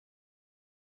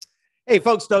Hey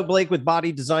folks, Doug Blake with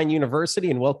Body Design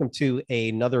University, and welcome to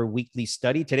another weekly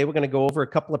study. Today we're going to go over a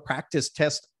couple of practice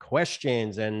test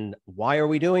questions. And why are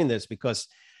we doing this? Because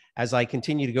as I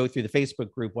continue to go through the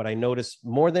Facebook group, what I notice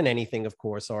more than anything, of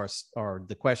course, are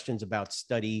the questions about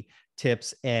study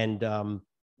tips, and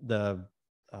the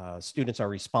students are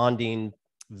responding.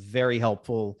 Very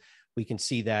helpful. We can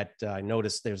see that. I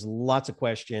notice there's lots of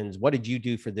questions. What did you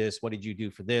do for this? What did you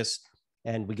do for this?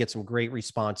 And we get some great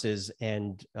responses,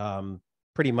 and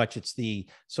pretty much it's the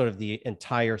sort of the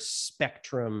entire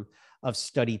spectrum of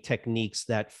study techniques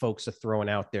that folks are throwing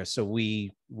out there. So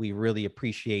we really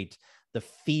appreciate the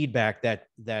feedback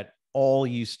that all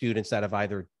you students that have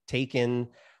either taken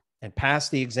and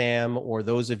passed the exam, or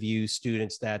those of you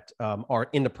students that are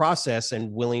in the process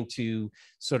and willing to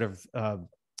sort of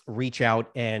reach out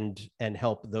and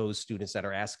help those students that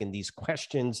are asking these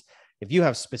questions. If you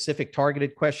have specific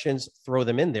targeted questions, throw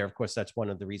them in there. Of course, that's one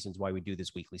of the reasons why we do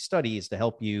this weekly study, is to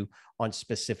help you on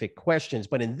specific questions.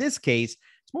 But in this case,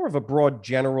 it's more of a broad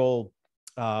general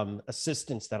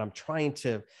assistance that I'm trying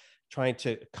to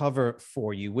cover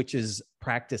for you, which is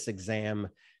practice exam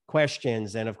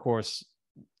questions. And of course,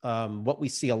 what we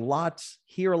see a lot,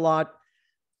 hear a lot,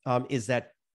 is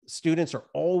that students are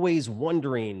always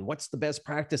wondering, what's the best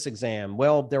practice exam?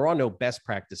 Well, there are no best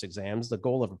practice exams. The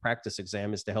goal of a practice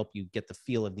exam is to help you get the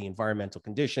feel of the environmental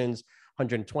conditions.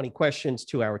 120 questions,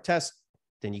 2-hour test,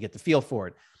 then you get the feel for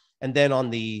it. And then on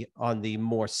the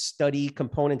more study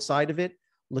component side of it,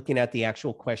 looking at the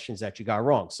actual questions that you got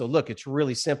wrong. So look, it's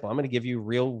really simple. I'm going to give you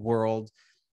real world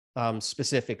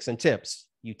specifics and tips.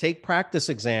 You take practice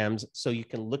exams so you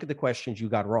can look at the questions you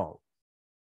got wrong.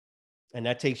 And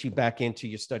that takes you back into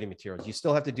your study materials. You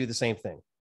still have to do the same thing.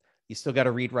 You still got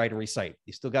to read, write, and recite.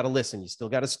 You still got to listen. You still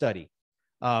got to study.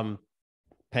 Pen,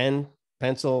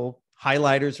 pencil,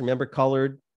 highlighters, remember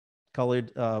colored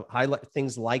highlight,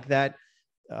 things like that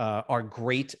are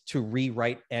great to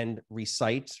rewrite and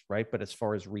recite, right? But as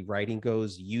far as rewriting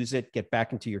goes, use it, get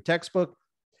back into your textbook.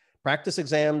 Practice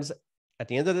exams, at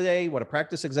the end of the day, what a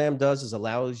practice exam does is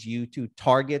allows you to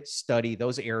target study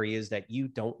those areas that you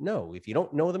don't know. If you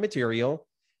don't know the material,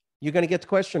 you're going to get the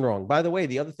question wrong. By the way,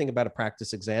 the other thing about a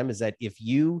practice exam is that if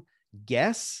you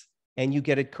guess and you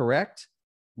get it correct,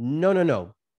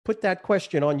 no. Put that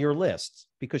question on your list,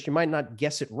 because you might not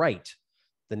guess it right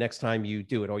the next time you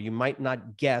do it, or you might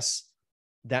not guess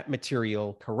that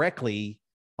material correctly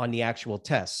on the actual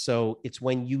test. So it's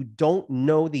when you don't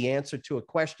know the answer to a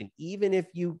question, even if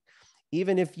you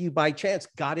by chance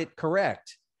got it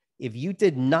correct, if you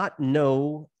did not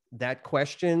know that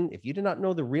question, if you did not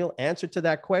know the real answer to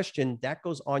that question, that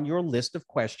goes on your list of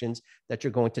questions that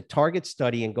you're going to target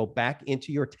study and go back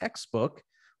into your textbook,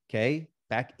 okay?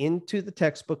 Back into the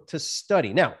textbook to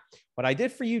study. Now, what I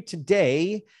did for you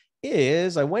today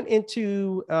is I went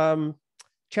into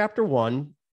chapter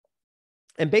 1,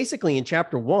 and basically in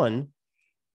chapter 1,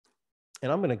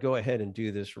 and I'm going to go ahead and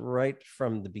do this right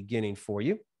from the beginning for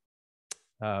you.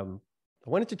 I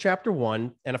went into chapter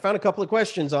 1 and I found a couple of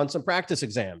questions on some practice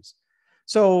exams.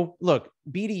 So look,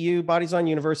 BDU, Body Design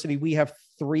University, we have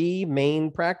 3 main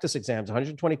practice exams,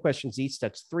 120 questions each.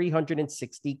 That's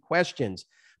 360 questions.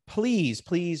 Please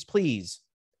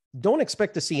don't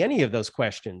expect to see any of those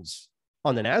questions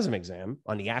on the NASM exam,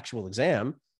 on the actual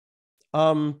exam.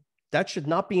 That should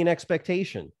not be an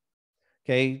expectation.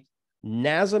 Okay.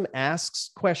 NASM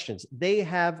asks questions. They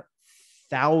have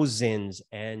thousands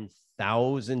and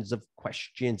thousands of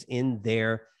questions in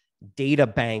their data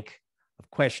bank of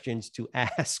questions to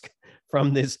ask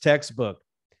from this textbook.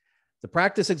 The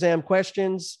practice exam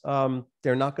questions,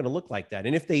 they're not going to look like that.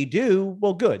 And if they do,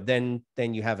 well, good. Then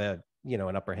you have an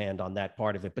upper hand on that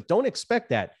part of it. But don't expect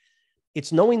that.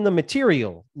 It's knowing the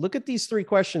material. Look at these 3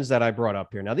 questions that I brought up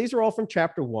here. Now, these are all from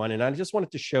chapter 1, and I just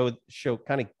wanted to show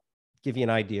kind of give you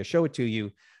an idea, show it to you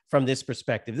from this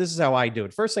perspective. This is how I do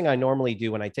it. First thing I normally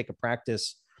do when I take a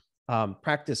practice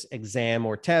exam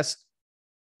or test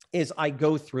is I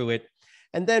go through it.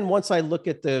 And then once I look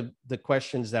at the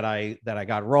questions that I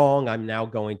got wrong, I'm now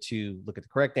going to look at the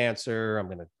correct answer. I'm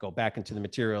going to go back into the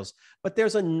materials. But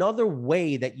there's another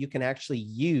way that you can actually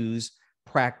use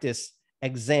practice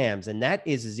exams. And that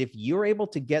is if you're able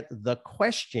to get the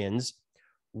questions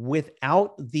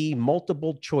without the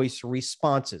multiple choice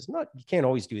responses. You can't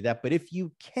always do that, but if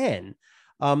you can,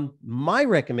 my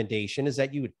recommendation is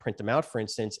that you would print them out, for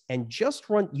instance, and just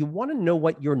run. You want to know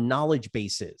what your knowledge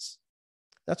base is.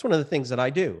 That's one of the things that I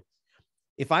do.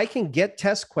 If I can get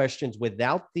test questions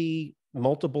without the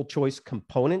multiple choice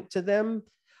component to them,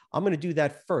 I'm going to do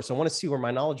that first. I want to see where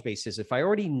my knowledge base is. If I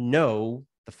already know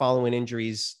the following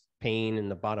injuries, pain in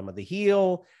the bottom of the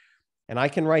heel, and I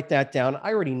can write that down,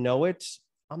 I already know it.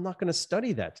 I'm not going to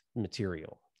study that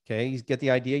material. Okay. You get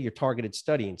the idea, you're targeted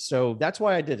studying. So that's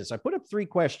why I did this. I put up 3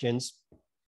 questions,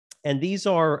 and these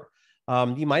are,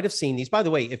 you might have seen these. By the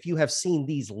way, if you have seen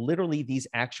these, literally these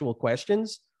actual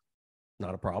questions,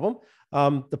 not a problem.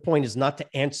 The point is not to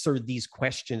answer these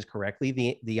questions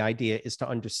correctly. The idea is to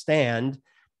understand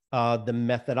the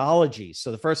methodology.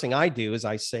 So the first thing I do is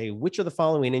I say, which of the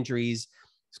following injuries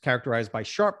is characterized by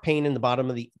sharp pain in the bottom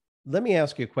of the... Let me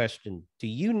ask you a question. Do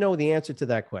you know the answer to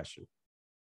that question?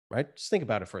 Right? Just think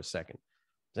about it for a second.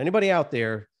 Does anybody out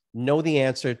there know the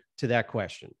answer to that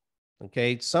question?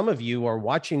 Okay. Some of you are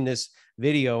watching this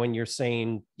video and you're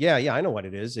saying, yeah, I know what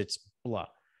it is. It's blah.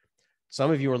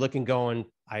 Some of you are looking going,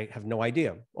 I have no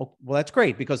idea. Oh, well, that's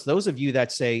great, because those of you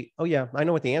that say, oh yeah, I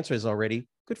know what the answer is already,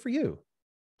 good for you.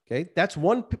 Okay. That's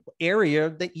one area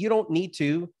that you don't need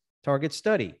to target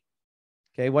study.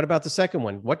 Okay. What about the second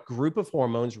one? What group of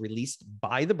hormones released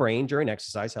by the brain during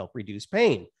exercise help reduce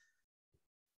pain?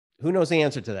 Who knows the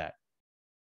answer to that?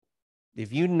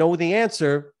 If you know the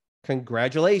answer,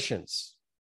 congratulations.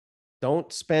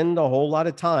 Don't spend a whole lot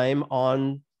of time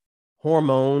on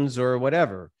hormones or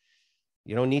whatever.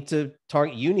 You don't need to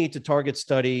target, you need to target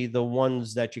study the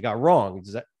ones that you got wrong.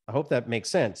 I hope that makes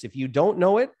sense. If you don't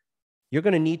know it, you're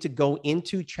going to need to go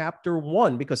into chapter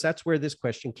 1, because that's where this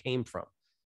question came from.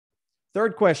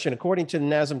 Third question, according to the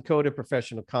NASM Code of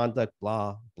Professional Conduct,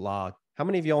 blah, blah. How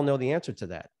many of y'all know the answer to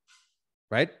that?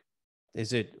 Right?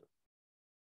 Does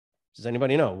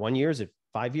anybody know? 1 year? Is it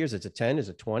 5 years? Is it 10? Is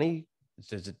it 20?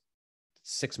 Is it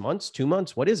 6 months? 2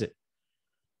 months? What is it?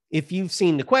 If you've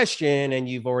seen the question and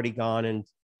you've already gone and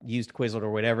used Quizlet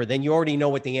or whatever, then you already know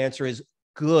what the answer is.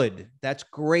 Good. That's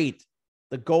great.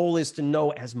 The goal is to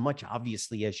know as much,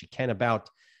 obviously, as you can about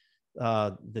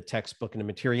the textbook and the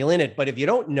material in it. But if you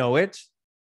don't know it,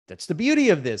 that's the beauty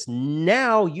of this.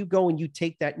 Now you go and you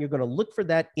take that and you're going to look for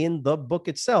that in the book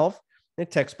itself, the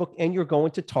textbook, and you're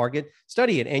going to target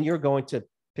study it. And you're going to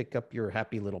pick up your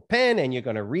happy little pen and you're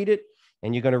going to read it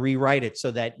and you're going to rewrite it,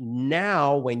 so that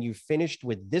now when you've finished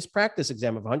with this practice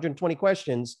exam of 120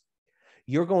 questions,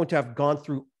 you're going to have gone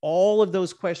through all of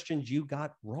those questions you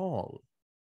got wrong.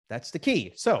 That's the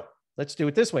key. So let's do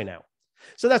it this way now.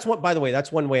 So that's what, by the way,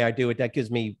 that's one way I do it. That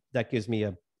gives me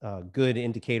a good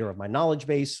indicator of my knowledge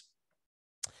base.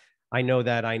 I know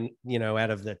that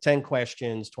out of the 10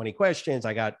 questions, 20 questions,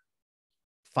 I got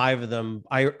 5 of them.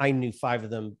 I knew 5 of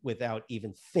them without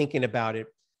even thinking about it.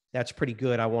 That's pretty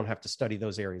good. I won't have to study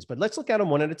those areas, but let's look at them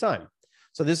one at a time.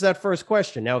 So this is that first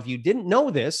question. Now, if you didn't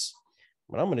know this,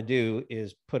 what I'm going to do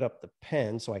is put up the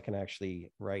pen so I can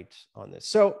actually write on this.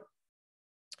 So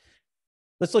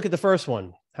let's look at the first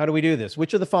one. How do we do this?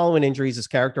 Which of the following injuries is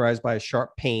characterized by a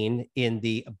sharp pain in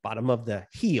the bottom of the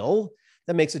heel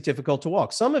that makes it difficult to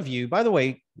walk? Some of you, by the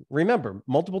way, remember,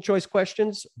 multiple choice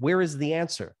questions, where is the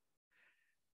answer?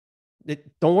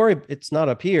 Don't worry, it's not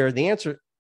up here. The answer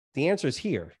is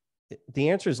here. The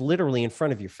answer is literally in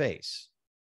front of your face.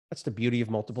 That's the beauty of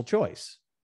multiple choice.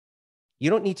 You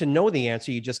don't need to know the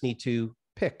answer. You just need to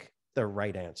pick the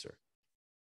right answer.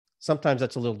 Sometimes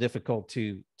that's a little difficult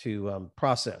to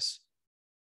process.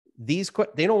 They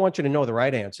don't want you to know the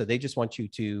right answer. They just want you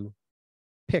to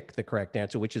pick the correct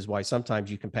answer, which is why sometimes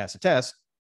you can pass a test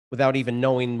without even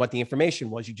knowing what the information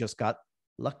was. You just got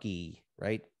lucky,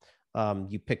 right?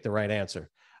 You picked the right answer.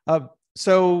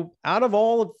 So out of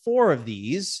all 4 of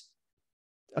these,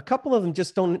 a couple of them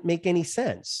just don't make any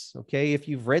sense. Okay. If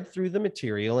you've read through the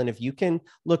material, and if you can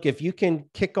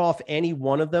kick off any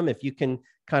one of them, if you can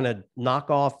kind of knock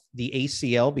off the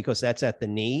ACL because that's at the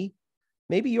knee,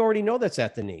 maybe you already know that's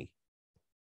at the knee.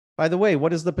 By the way,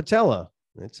 what is the patella?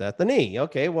 It's at the knee.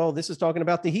 Okay. Well, this is talking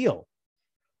about the heel.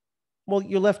 Well,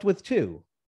 you're left with 2.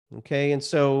 Okay. And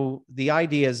so the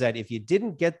idea is that if you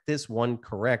didn't get this one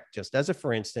correct, just as a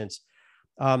for instance,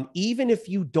 even if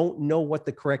you don't know what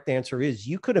the correct answer is,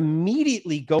 you could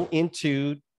immediately go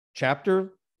into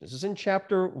this is in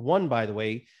chapter 1, by the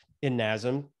way, in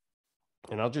NASM.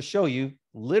 And I'll just show you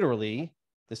literally,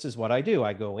 this is what I do.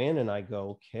 I go in and I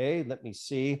go, okay, let me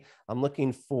see. I'm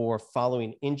looking for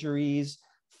following injuries,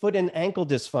 foot and ankle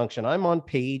dysfunction. I'm on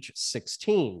page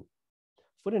 16.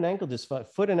 Foot and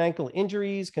ankle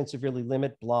injuries can severely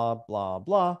limit blah, blah,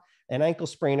 blah. An ankle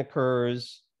sprain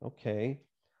occurs. Okay.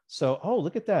 So, oh,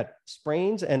 look at that.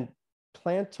 Sprains and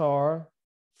plantar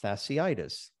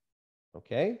fasciitis.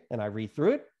 Okay. And I read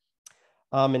through it.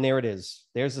 And there it is.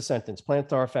 There's the sentence.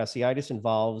 Plantar fasciitis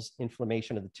involves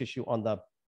inflammation of the tissue on the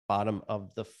bottom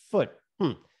of the foot.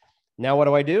 Now what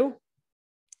do I do?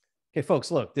 Okay,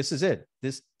 folks, look, this is it.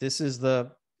 This is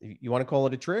you want to call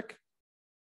it a trick?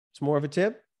 It's more of a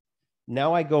tip.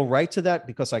 Now I go right to that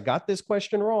because I got this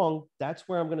question wrong. That's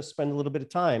where I'm going to spend a little bit of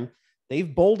time.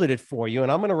 They've bolded it for you,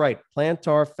 and I'm going to write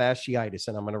plantar fasciitis,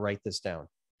 and I'm going to write this down.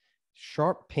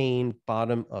 Sharp pain,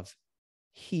 bottom of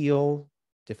heel,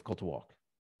 difficult to walk.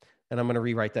 And I'm going to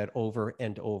rewrite that over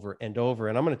and over and over.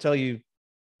 And I'm going to tell you,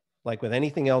 like with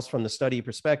anything else from the study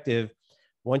perspective,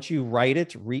 once you write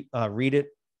it, read it,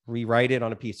 rewrite it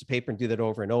on a piece of paper and do that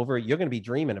over and over, you're going to be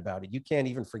dreaming about it. You can't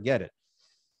even forget it.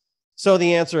 So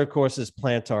the answer, of course, is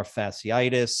plantar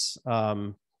fasciitis.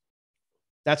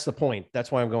 That's the point.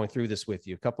 That's why I'm going through this with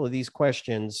you. A couple of these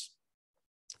questions,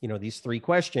 these 3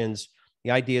 questions,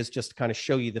 the idea is just to kind of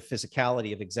show you the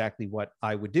physicality of exactly what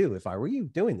I would do if I were you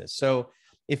doing this. So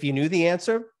if you knew the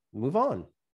answer, move on.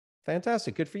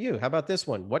 Fantastic. Good for you. How about this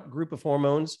one? What group of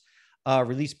hormones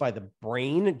released by the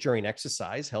brain during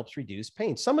exercise helps reduce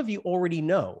pain? Some of you already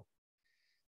know.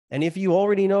 And if you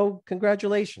already know,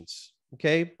 congratulations.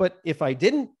 Okay. But if I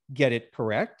didn't get it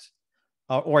correct,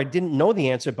 or I didn't know the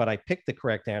answer, but I picked the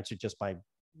correct answer just by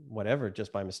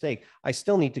mistake, I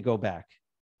still need to go back,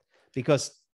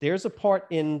 because there's a part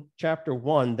in chapter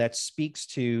 1 that speaks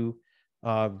to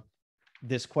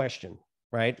this question,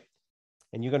 right?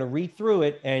 And you're going to read through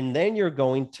it, and then you're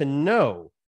going to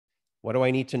know. What do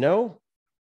I need to know?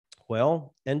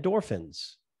 Well,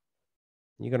 endorphins.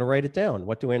 You're going to write it down.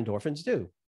 What do endorphins do?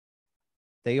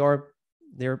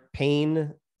 They're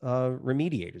pain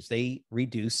remediators. They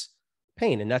reduce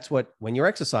pain. And that's what, when you're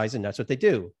exercising, that's what they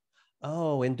do.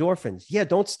 Oh, endorphins. Yeah,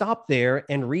 don't stop there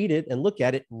and read it and look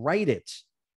at it. Write it,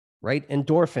 right?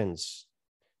 Endorphins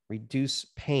reduce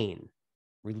pain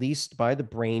released by the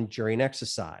brain during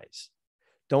exercise.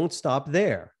 Don't stop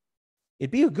there. It'd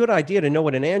be a good idea to know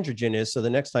what an androgen is, so the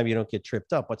next time you don't get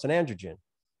tripped up. What's an androgen?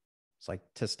 It's like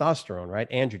testosterone, right?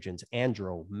 Androgens,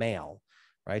 andro, male,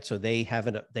 right? So they have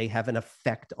an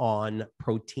effect on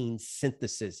protein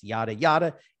synthesis, yada,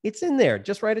 yada. It's in there.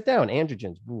 Just write it down.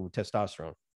 Androgens, ooh,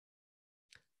 testosterone.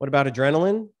 What about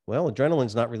adrenaline? Well,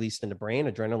 adrenaline's not released in the brain.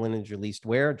 Adrenaline is released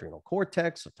where? Adrenal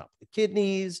cortex, on top of the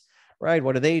kidneys, right?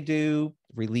 What do?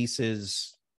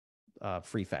 Releases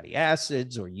free fatty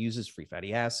acids, or uses free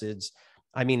fatty acids.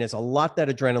 I mean, there's a lot that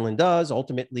adrenaline does.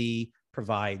 Ultimately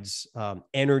provides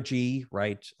energy,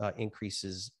 right?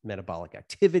 Increases metabolic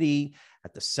activity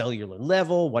at the cellular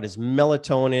level. What is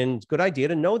melatonin? It's a good idea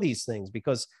to know these things,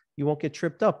 because you won't get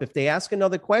tripped up. If they ask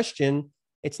another question,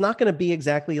 it's not going to be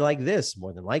exactly like this.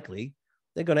 More than likely,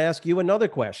 they're going to ask you another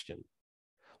question.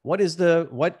 What is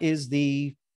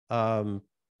the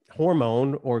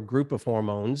hormone or group of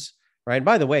hormones? Right.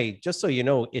 By the way, just so you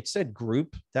know, it said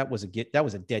group. That was a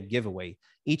dead giveaway.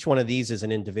 Each one of these is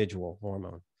an individual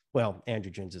hormone. Well,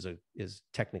 androgens is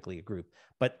technically a group,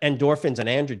 but endorphins and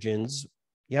androgens,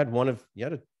 you had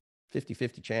a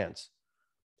 50-50 chance.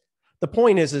 The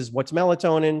point is what's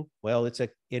melatonin? Well, it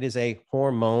is a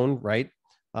hormone, right?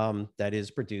 That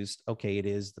is produced. Okay, it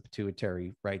is the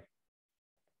pituitary, right?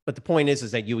 But the point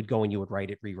is that you would go and you would write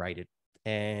it, rewrite it,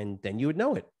 and then you would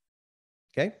know it.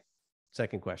 Okay.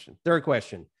 Second question. Third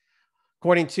question.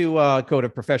 According to Code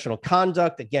of Professional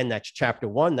Conduct, again, that's chapter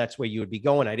 1. That's where you would be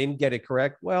going. I didn't get it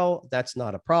correct. Well, that's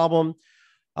not a problem.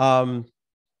 How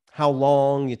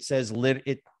long? It says,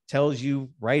 it tells you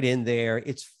right in there,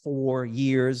 it's 4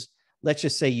 years. Let's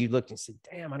just say you looked and said,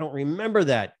 damn, I don't remember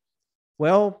that.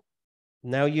 Well,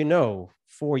 now you know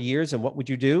 4 years. And what would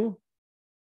you do?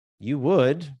 You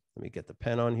would, let me get the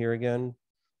pen on here again.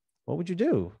 What would you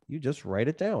do? You just write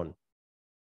it down.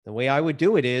 The way I would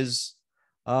do it is,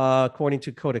 according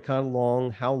to Code of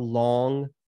Conduct, how long?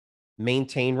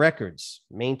 Maintain records.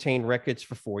 Maintain records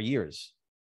for 4 years.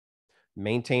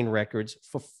 Maintain records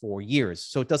for 4 years.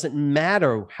 So it doesn't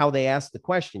matter how they ask the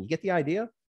question. You get the idea?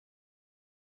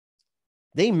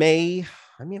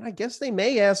 I guess they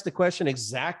may ask the question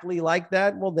exactly like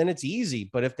that. Well, then it's easy.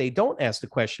 But if they don't ask the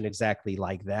question exactly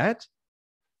like that,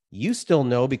 you still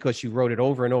know, because you wrote it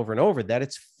over and over and over, that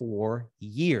it's 4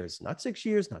 years, not 6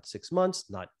 years, not 6 months,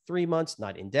 not 3 months,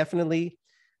 not indefinitely.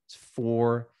 It's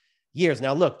 4 years.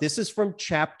 Now, look, this is from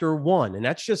chapter 1, and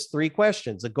that's just 3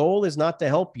 questions. The goal is not to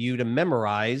help you to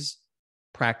memorize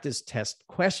practice test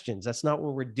questions. That's not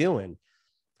what we're doing.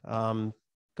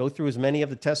 Go through as many of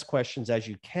the test questions as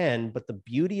you can, but the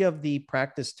beauty of the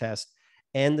practice test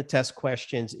and the test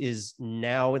questions is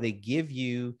now they give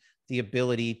you the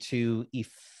ability to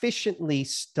efficiently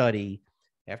study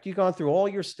after you've gone through all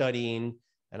your studying.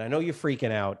 And I know you're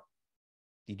freaking out.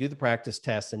 You do the practice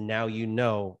test, and now you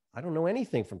know, I don't know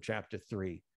anything from chapter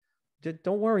 3.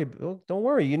 Don't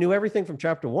worry. You knew everything from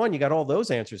chapter 1. You got all those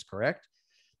answers correct.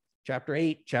 Chapter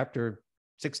 8, chapter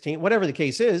 16, whatever the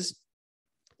case is,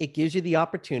 it gives you the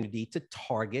opportunity to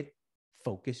target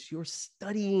focus your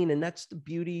studying. And that's the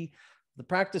beauty of the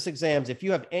practice exams. If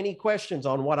you have any questions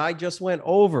on what I just went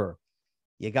over,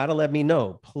 you got to let me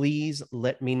know. Please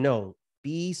let me know.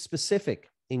 Be specific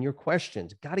in your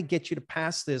questions. Got to get you to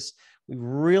pass this. We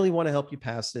really want to help you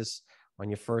pass this on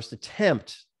your first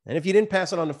attempt. And if you didn't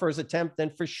pass it on the first attempt,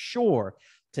 then for sure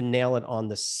to nail it on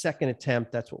the second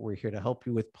attempt. That's what we're here to help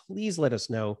you with. Please let us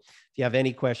know if you have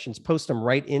any questions. Post them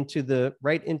right into the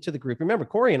group. Remember,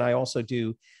 Corey and I also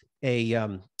do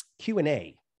a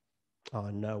Q&A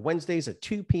on Wednesdays at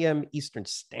 2 p.m. Eastern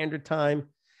Standard Time.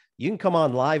 You can come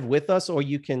on live with us, or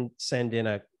you can send in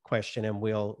a question and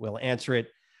we'll answer it.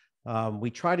 We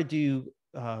try to do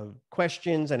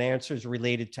questions and answers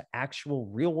related to actual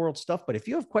real world stuff. But if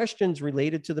you have questions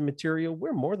related to the material,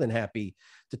 we're more than happy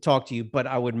to talk to you. But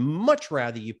I would much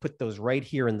rather you put those right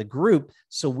here in the group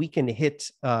so we can hit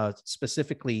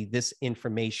specifically this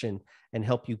information and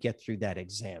help you get through that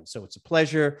exam. So it's a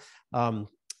pleasure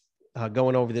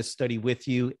going over this study with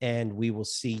you, and we will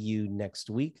see you next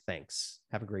week. Thanks.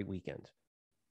 Have a great weekend.